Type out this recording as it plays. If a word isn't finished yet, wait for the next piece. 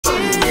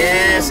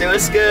Yeah, say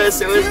what's good,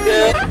 say what's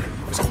good.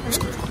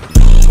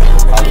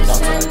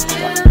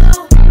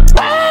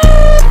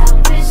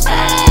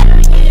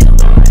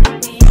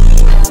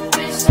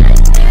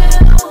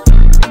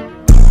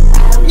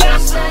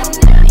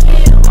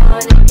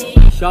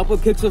 Shop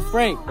with Kicks with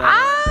Frank.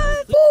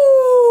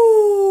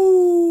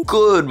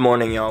 Good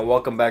morning, y'all.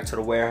 Welcome back to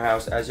the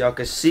warehouse. As y'all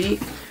can see,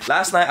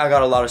 last night I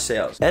got a lot of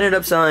sales. Ended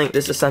up selling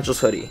this Essentials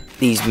hoodie,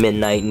 these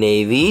Midnight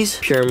Navies,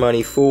 Pure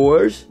Money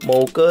 4s,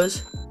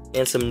 Mochas,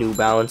 and some New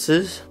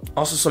Balances.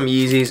 Also some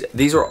Yeezys.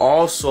 These were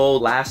all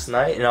sold last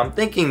night, and I'm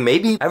thinking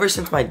maybe ever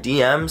since my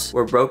DMs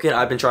were broken,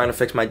 I've been trying to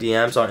fix my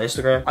DMs on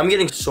Instagram. I'm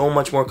getting so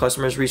much more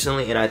customers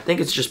recently, and I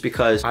think it's just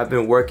because I've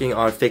been working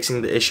on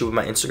fixing the issue with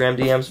my Instagram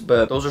DMs,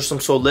 but those are some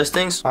sold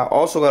listings. I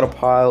also got a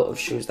pile of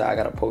shoes that I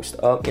gotta post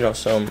up. You know,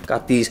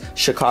 got these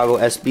Chicago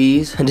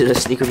SBs. I did a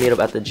sneaker meetup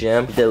at the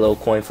gym. Did a little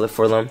coin flip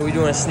for them. Are we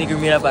doing a sneaker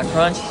meetup at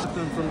Crunch?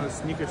 From the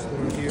sneaker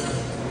store here.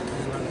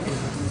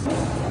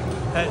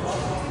 Hey.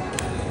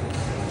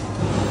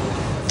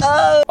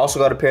 Also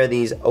got a pair of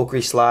these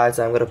Oakley slides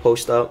that I'm gonna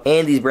post up,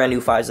 and these brand new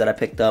 5s that I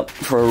picked up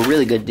for a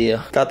really good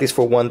deal. Got these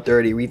for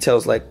 $130,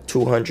 retails like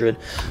 $200,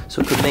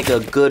 so could make a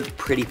good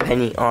pretty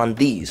penny on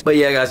these. But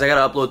yeah, guys, I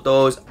gotta upload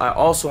those. I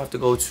also have to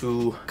go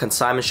to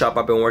consignment shop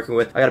I've been working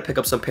with. I gotta pick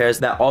up some pairs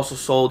that also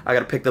sold. I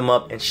gotta pick them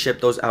up and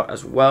ship those out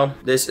as well.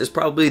 This is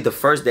probably the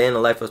first day in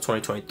the life of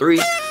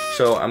 2023,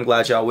 so I'm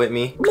glad y'all with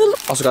me.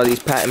 Also got these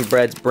patent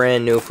breads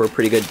brand new for a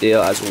pretty good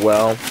deal as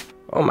well.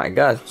 Oh my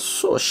god,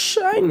 so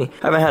shiny.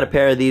 Haven't had a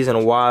pair of these in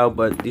a while,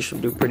 but these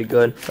should do pretty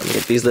good. Let me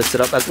get these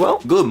listed up as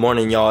well. Good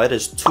morning, y'all. It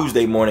is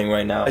Tuesday morning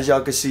right now. As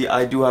y'all can see,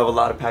 I do have a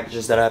lot of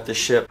packages that I have to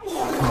ship.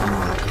 Oh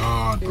my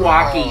god.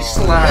 Walkie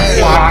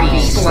slime,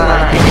 walkie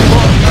slime.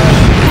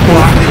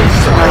 Walkie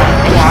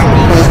slime,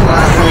 walkie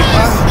slime.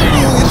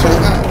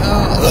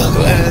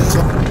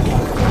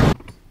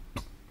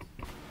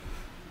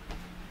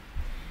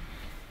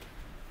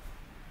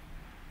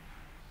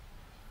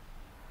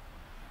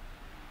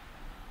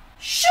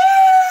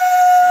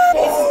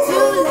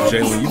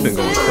 Jalen, you've been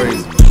going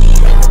crazy.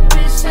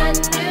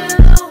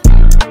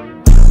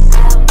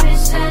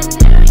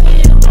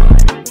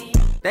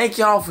 Thank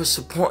y'all for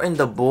supporting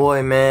the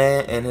boy,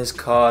 man, and his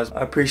cause.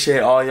 I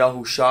appreciate all y'all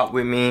who shop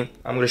with me.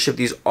 I'm gonna ship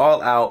these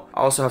all out. I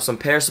also have some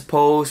pairs to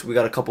post. We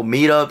got a couple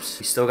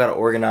meetups. We still gotta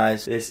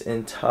organize this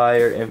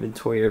entire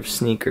inventory of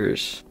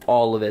sneakers.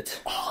 All of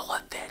it. All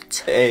of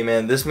it. Hey,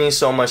 man, this means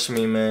so much to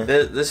me, man.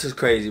 This is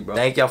crazy, bro.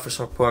 Thank y'all for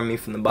supporting me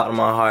from the bottom of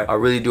my heart. I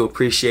really do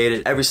appreciate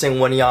it. Every single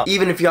one of y'all.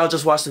 Even if y'all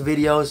just watch the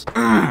videos.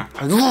 I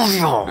love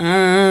y'all.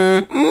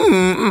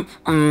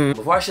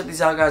 Before I ship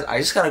these out, guys, I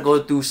just gotta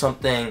go through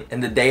something in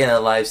the day in the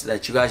lives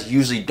that you guys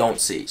usually don't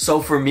see.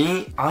 So for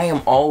me, I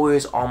am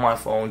always on my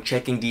phone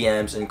checking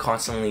DMs and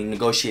constantly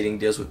negotiating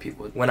deals with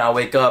people. When I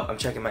wake up, I'm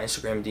checking my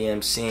Instagram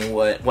DMs, seeing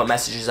what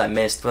messages I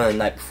missed from the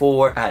night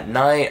before. At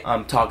night,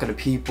 I'm talking to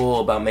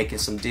people about making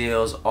some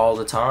deals all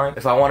the time.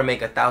 If I want to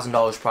make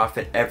 $1,000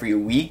 profit every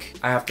week,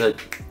 I have to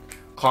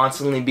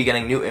constantly be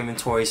getting new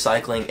inventory,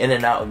 cycling in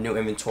and out of new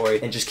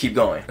inventory, and just keep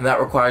going. And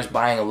that requires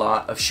buying a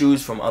lot of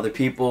shoes from other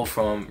people,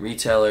 from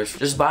retailers.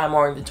 Just buy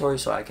more inventory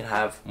so I can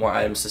have more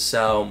items to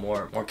sell,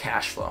 more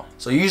cash flow.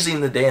 So usually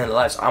in the day in the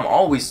life, I'm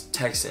always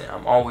texting,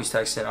 I'm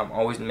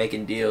always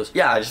making deals.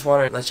 Yeah, I just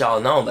want to let y'all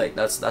know, like,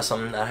 that's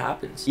something that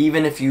happens.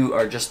 Even if you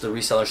are just a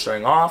reseller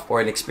starting off or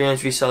an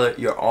experienced reseller,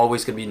 you're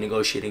always gonna be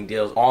negotiating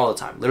deals all the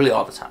time, literally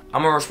all the time.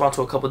 I'm gonna respond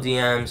to a couple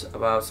DMs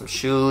about some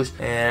shoes,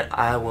 and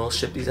I will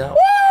ship these out.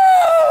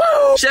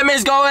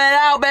 Shipment's going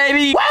out,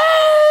 baby!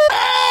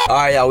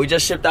 Alright, y'all, we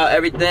just shipped out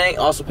everything.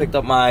 Also picked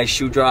up my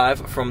shoe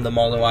drive from the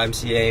Marlin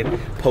YMCA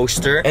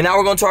poster. And now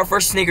we're going to our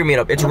first sneaker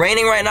meetup. It's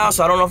raining right now,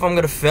 so I don't know if I'm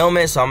going to film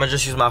it, so I'm going to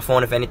just use my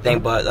phone if anything,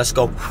 but let's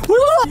go.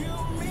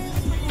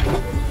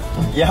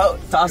 Yo,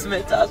 toss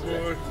me, toss me.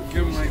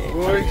 Give my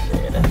boy.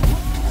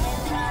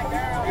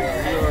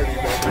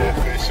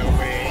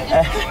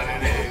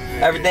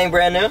 Everything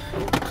brand new?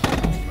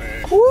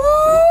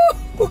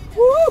 Woo!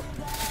 Woo!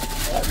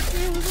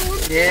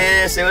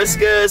 Yeah, say what's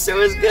good, say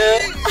what's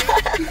good.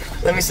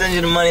 Let me send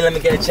you the money, let me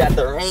get a chat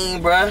the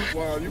rain, bruh.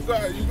 Wow, you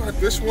got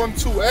this one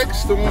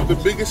 2X, the one with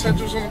the biggest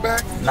essentials on the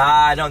back? Nah,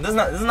 I don't. This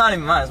is not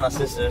even mine, it's my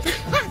sister's.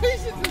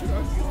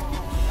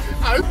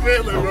 I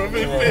feel it,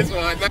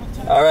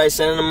 bro. Alright,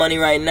 sending the money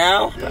right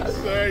now. Yes,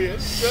 sir,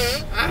 yes,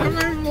 sir. I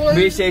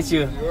appreciate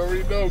you. You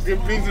already know,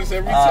 good business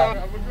every time.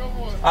 Have a good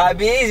one. Alright,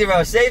 be easy,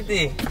 bro,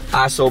 safety.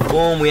 Alright, so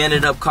boom, we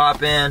ended up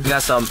copping. We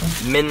got some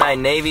Midnight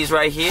Navies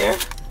right here.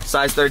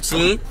 Size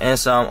 13, and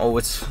some, oh,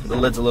 the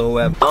lid's a little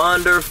wet.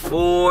 Under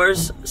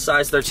 4s,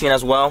 size 13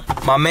 as well.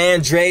 My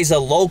man Dre's a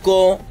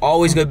local,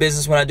 always good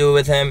business when I do it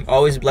with him.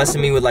 Always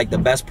blessing me with like the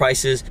best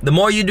prices. The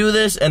more you do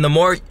this and the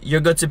more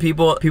you're good to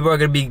people, people are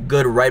gonna be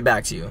good right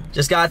back to you.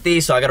 Just got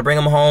these, so I gotta bring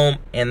them home,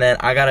 and then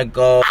I gotta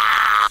go.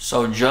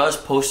 So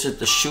just posted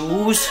the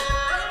shoes.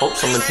 Oh,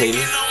 someone paid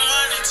me.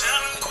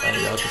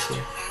 Oh, y'all can see.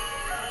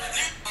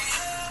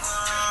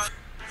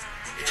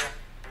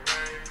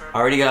 I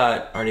already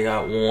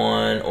got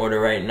one order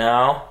right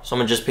now.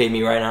 Someone just paid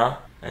me right now.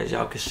 As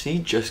y'all can see,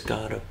 just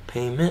got a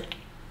payment.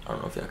 I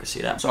don't know if y'all can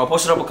see that. So I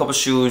posted up a couple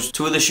shoes.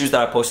 2 of the shoes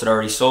that I posted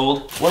already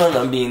sold. One of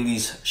them being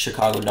these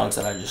Chicago Dunks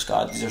that I just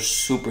got. These are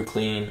super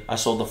clean. I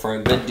sold them for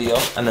a good deal.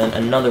 And then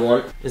another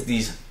one is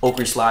these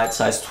Oakley Slides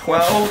size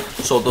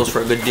 12. Sold those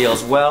for a good deal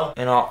as well.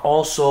 And I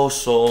also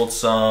sold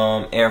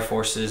some Air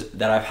Forces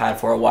that I've had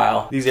for a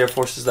while. These Air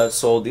Forces that I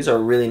sold, these are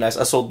really nice.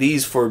 I sold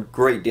these for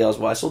great deals.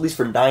 Well, I sold these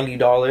for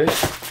 $90.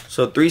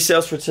 So 3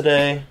 sales for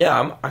today.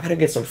 Yeah, I gotta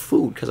get some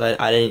food because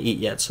I didn't eat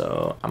yet.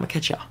 So I'm gonna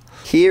catch y'all.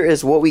 Here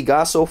is what we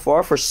got so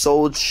far for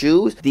sold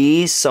shoes.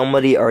 These,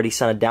 somebody already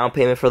sent a down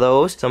payment for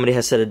those. Somebody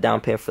has set a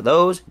down payment for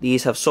those.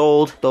 These have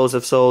sold. Those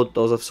have sold.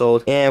 Those have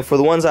sold. And for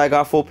the ones I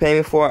got full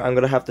payment for, I'm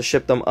going to have to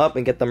ship them up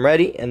and get them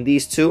ready. And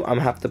these 2, I'm going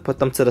to have to put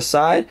them to the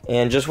side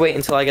and just wait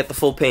until I get the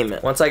full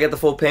payment. Once I get the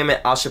full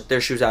payment, I'll ship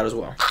their shoes out as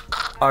well.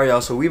 Alright,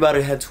 y'all, so we about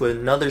to head to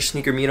another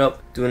sneaker meetup.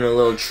 Doing a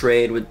little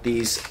trade with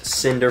these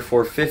Cinder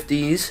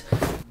 450s.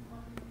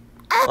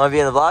 Want to be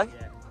in the vlog?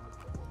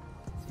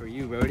 For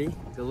you, Brody.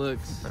 Good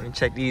looks. Let me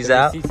check these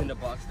out. Seats in the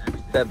box and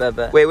everything. Bet, bet,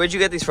 bet. Wait, where'd you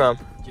get these from?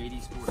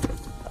 JD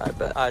Sports. I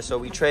bet. Alright, so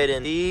we trade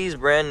in these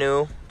brand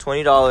new,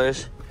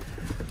 $20,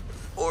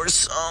 or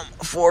some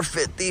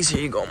 450s. Here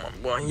you go, my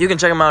boy. You can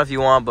check them out if you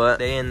want, but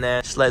they in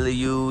there, slightly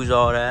used,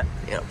 all that.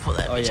 Yeah, pull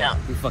that bitch out.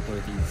 We fucking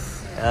with these.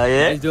 Oh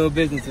yeah? He's doing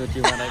business with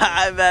you, man.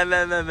 I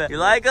bet. You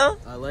like them?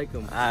 I like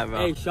them. Alright, bro.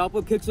 Hey, shop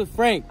with Kicks with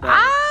Frank, bro.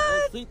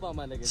 Don't sleep on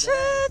my niggas.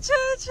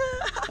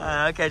 Alright,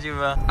 I'll catch you,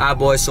 bro. Alright,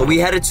 boys, so we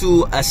headed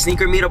to a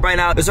sneaker meetup right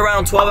now. It's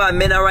around 12 at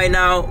midnight right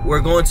now.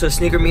 We're going to a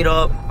sneaker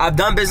meetup. I've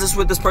done business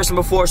with this person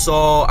before,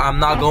 so I'm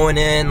not going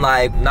in,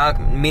 like,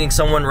 not meeting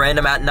someone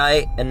random at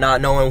night and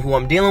not knowing who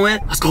I'm dealing with.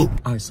 Let's go.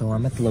 Alright, so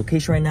I'm at the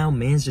location right now.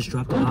 Man's just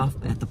dropped it off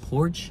at the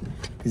porch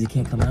because he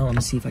can't come out. Let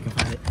me see if I can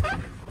find it.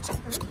 Let's go,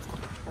 let's go.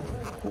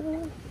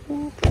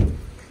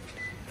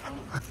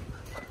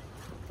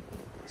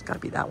 It's gotta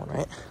be that one,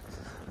 right?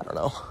 I don't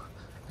know.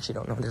 Actually,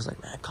 don't know. There's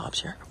like mad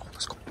cops here. Oh,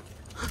 let's go.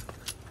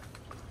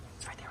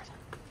 It's right there, right there.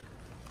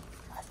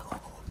 Let's go.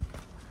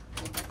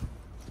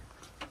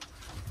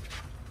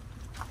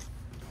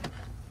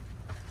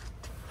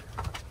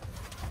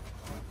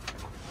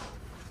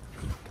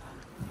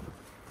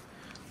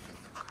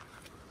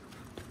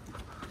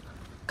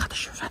 Got the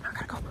shoes right now.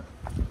 Gotta go.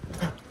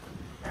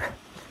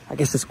 I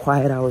guess it's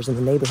quiet hours in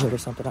the neighborhood or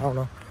something. I don't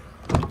know.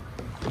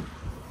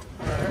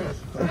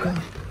 Okay.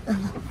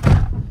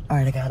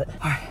 Alright, I got it.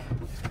 Alright.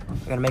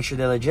 I gotta make sure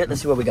they're legit.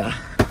 Let's see what we got.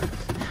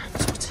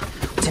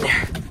 What's in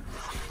there?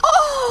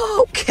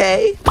 Oh,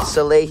 okay.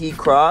 Salehi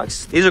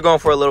Crocs. These are going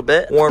for a little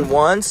bit. Worn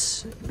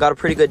once. Got a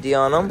pretty good deal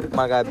on them.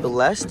 My guy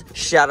Blessed.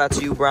 Shout out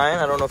to you, Brian.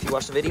 I don't know if you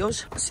watch the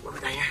videos. Let's see what we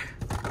got here.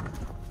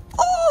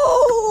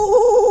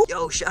 Oh!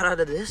 Yo, shout out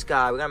to this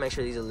guy. We gotta make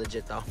sure these are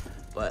legit, though.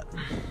 But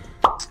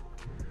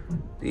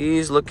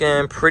these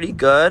looking pretty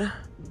good.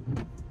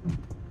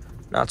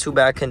 Not too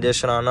bad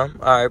condition on them.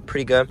 All right,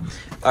 pretty good.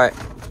 All right,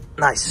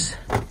 nice.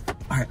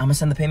 All right, I'm gonna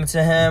send the payment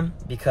to him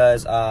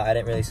because I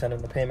didn't really send him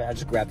the payment. I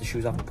just grabbed the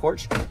shoes off the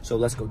porch. So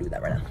let's go do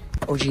that right now.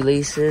 OG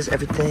laces,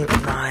 everything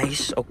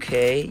nice.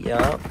 Okay,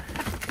 yup.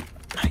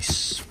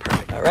 Nice,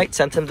 perfect. All right,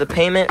 sent him the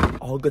payment.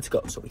 All good to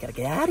go. So we gotta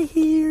get out of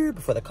here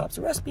before the cops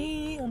arrest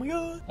me. Oh my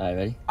God. All right,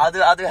 ready? I'll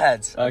do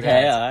heads. Okay,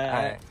 heads. all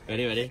right.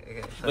 Ready?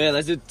 Okay, so Wait,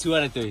 let's do 2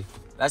 out of 3.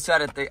 that's 2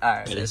 out of 3. All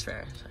right, Ready? that's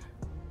fair.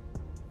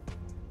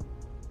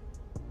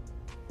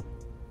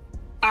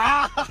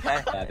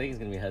 Okay. I think it's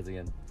gonna be heads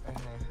again.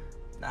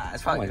 Nah,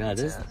 it's probably Oh my God,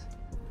 this. heads.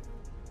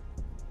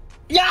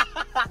 Yeah.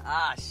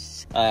 Ah,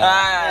 shit.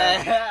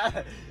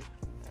 Alright.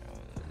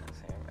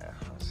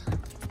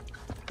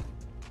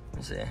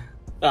 Let's see.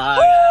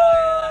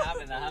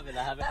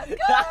 That happened.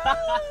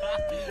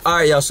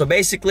 Alright, yo, so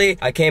basically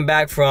I came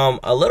back from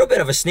a little bit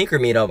of a sneaker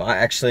meetup.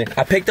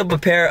 I picked up a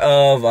pair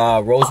of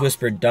Rose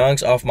Whisper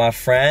Dunks off my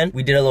friend.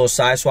 We did a little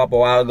size swap a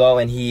while ago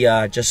and he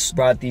just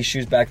brought these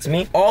shoes back to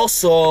me. He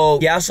also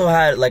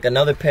had like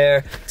another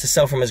pair to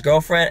sell from his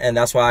girlfriend, and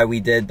that's why we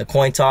did the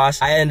coin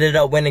toss. I ended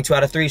up winning 2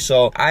 out of 3,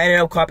 so I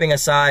ended up copying a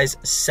size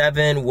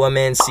 7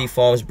 women's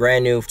Seafoams,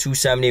 brand new,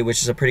 $270,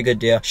 which is a pretty good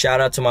deal. Shout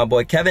out to my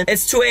boy Kevin.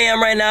 It's 2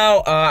 a.m. right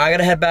now. I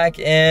gotta head back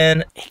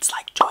in. It's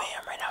like 2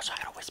 a.m. right now, so I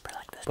gotta whisper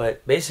like this.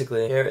 But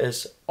basically, here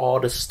is all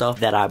the stuff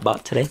that I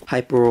bought today.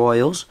 Hyper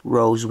Royals,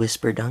 Rose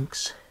Whisper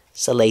Dunks,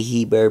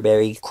 Salehi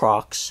Burberry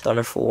Crocs,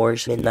 Thunder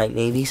 4s, Midnight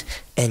Navies,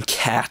 and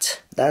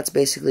Cat. That's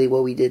basically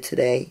what we did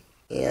today.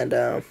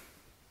 And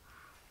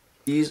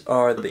these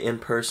are the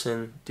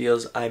in-person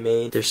deals I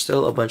made. There's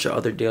still a bunch of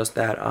other deals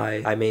that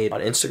I made on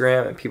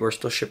Instagram, and people are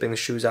still shipping the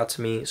shoes out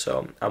to me,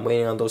 so I'm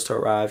waiting on those to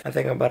arrive. I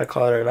think I'm about to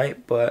call it a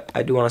night, but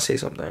I do want to say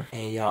something.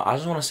 And y'all, I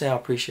just want to say I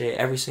appreciate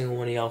every single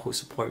one of y'all who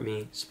support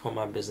me, support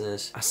my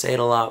business. I say it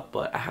a lot,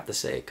 but I have to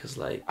say it because,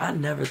 like, I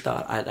never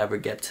thought I'd ever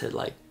get to,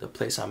 like, the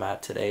place I'm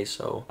at today,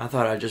 so I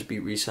thought I'd just be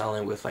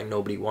reselling with, like,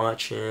 nobody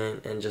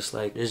watching and just,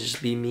 like, it'd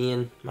just be me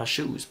and my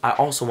shoes. I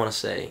also want to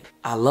say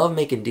I love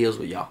making deals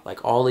with y'all,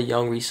 like, all the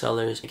young resellers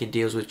resellers, making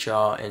deals with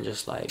y'all, and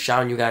just like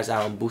shouting you guys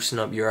out and boosting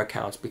up your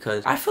accounts,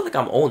 because I feel like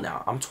I'm old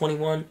now. I'm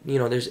 21. You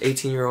know, there's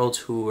 18-year-olds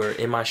who are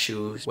in my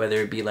shoes,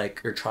 whether it be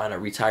like you're trying to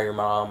retire your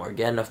mom or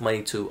get enough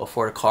money to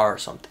afford a car or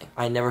something.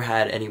 I never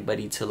had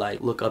anybody to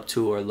like look up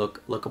to or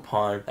look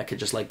upon that could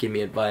just like give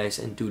me advice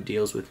and do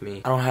deals with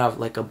me. I don't have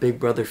like a big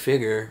brother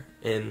figure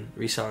in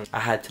reselling. I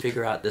had to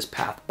figure out this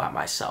path by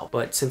myself.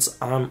 But since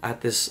I'm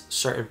at this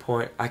certain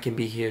point, I can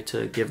be here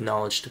to give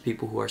knowledge to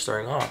people who are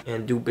starting off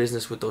and do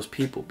business with those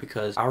people,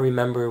 because I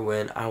remember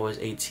when I was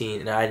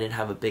 18 and I didn't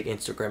have a big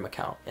Instagram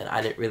account and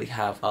I didn't really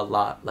have a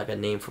lot, like a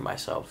name for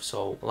myself.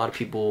 So a lot of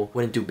people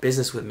wouldn't do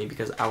business with me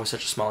because I was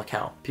such a small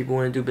account. People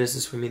wouldn't do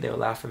business with me, they would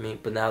laugh at me.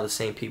 But now the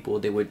same people,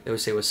 they would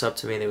say what's up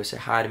to me, they would say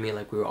hi to me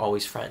like we were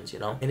always friends, you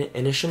know? And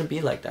it shouldn't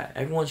be like that.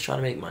 Everyone's trying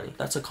to make money.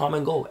 That's a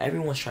common goal.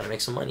 Everyone's trying to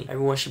make some money.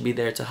 Everyone should be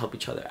there to help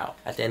each other out.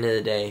 At the end of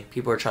the day,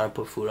 people are trying to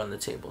put food on the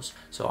tables.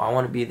 So I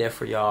want to be there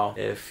for y'all.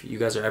 If you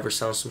guys are ever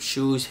selling some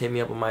shoes, hit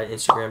me up on my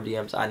Instagram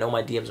DMs. I know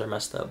my DMs are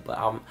messed up, but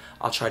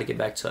I'll try to get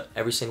back to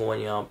every single one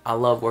of y'all. I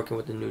love working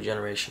with the new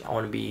generation. I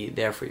want to be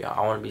there for y'all.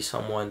 I want to be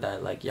someone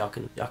that like y'all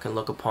can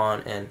look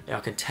upon, and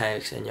y'all can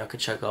text, and y'all can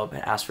check up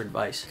and ask for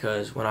advice,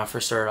 because when I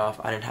first started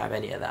off, I didn't have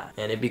any of that.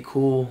 And it'd be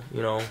cool,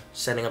 you know,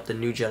 setting up the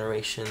new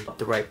generation up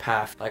the right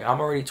path. Like, I'm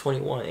already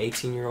 21,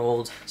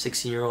 18-year-olds,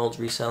 16-year-olds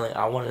reselling.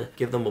 I want to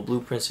give them a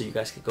blueprint so you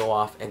guys could go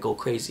off and go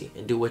crazy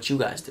and do what you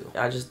guys do.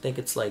 I just think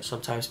it's like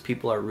sometimes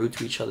people are rude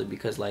to each other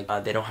because like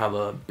they don't have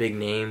a big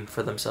name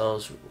for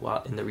themselves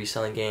while in the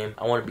reselling game.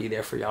 I want to be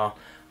there for y'all.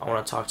 I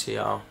want to talk to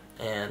y'all,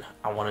 and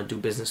I want to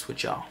do business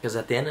with y'all, because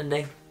at the end of the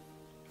day,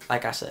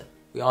 like I said,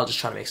 we all just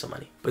trying to make some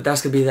money. But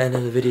that's gonna be the end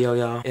of the video,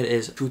 y'all. It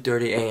is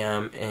 2:30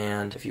 a.m.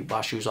 and if you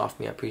bought shoes off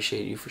me, I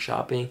appreciate you for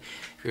shopping.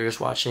 If you're just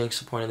watching,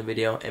 supporting the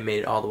video, and made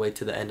it all the way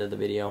to the end of the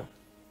video,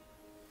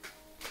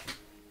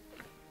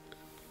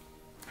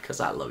 because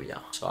I love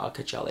y'all. So I'll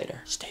catch y'all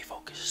later. Stay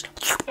focused.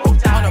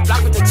 On the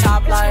block with the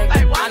top light.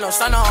 I know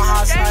son on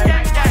hot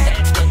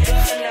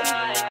side.